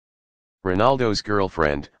Ronaldo's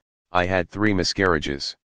girlfriend, I had 3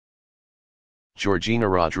 miscarriages. Georgina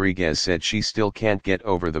Rodriguez said she still can't get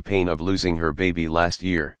over the pain of losing her baby last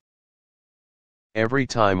year. Every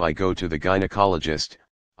time I go to the gynecologist,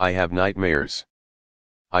 I have nightmares.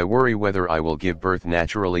 I worry whether I will give birth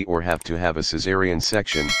naturally or have to have a cesarean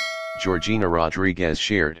section, Georgina Rodriguez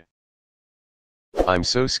shared. I'm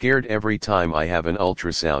so scared every time I have an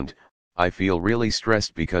ultrasound. I feel really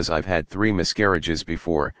stressed because I've had 3 miscarriages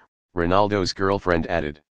before, Ronaldo's girlfriend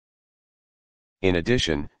added. In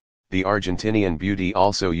addition, the Argentinian beauty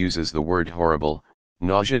also uses the word horrible,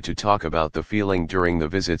 nausea to talk about the feeling during the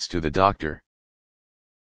visits to the doctor.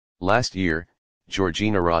 Last year,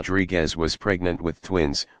 Georgina Rodriguez was pregnant with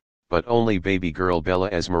twins, but only baby girl Bella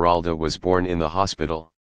Esmeralda was born in the hospital.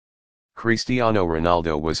 Cristiano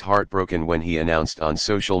Ronaldo was heartbroken when he announced on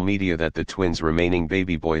social media that the twins' remaining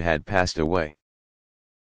baby boy had passed away.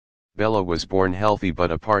 Bella was born healthy,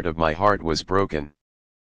 but a part of my heart was broken.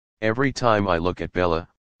 Every time I look at Bella,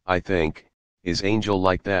 I think, is Angel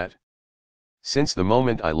like that? Since the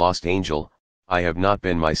moment I lost Angel, I have not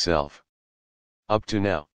been myself. Up to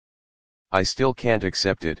now. I still can't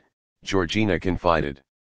accept it, Georgina confided.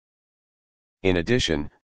 In addition,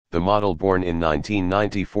 the model born in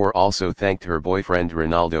 1994 also thanked her boyfriend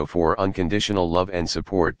Ronaldo for unconditional love and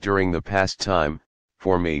support during the past time.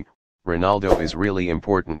 For me, Ronaldo is really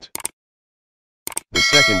important. The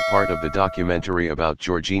second part of the documentary about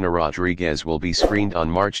Georgina Rodriguez will be screened on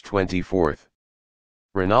March 24.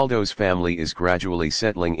 Ronaldo's family is gradually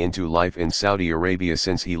settling into life in Saudi Arabia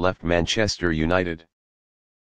since he left Manchester United.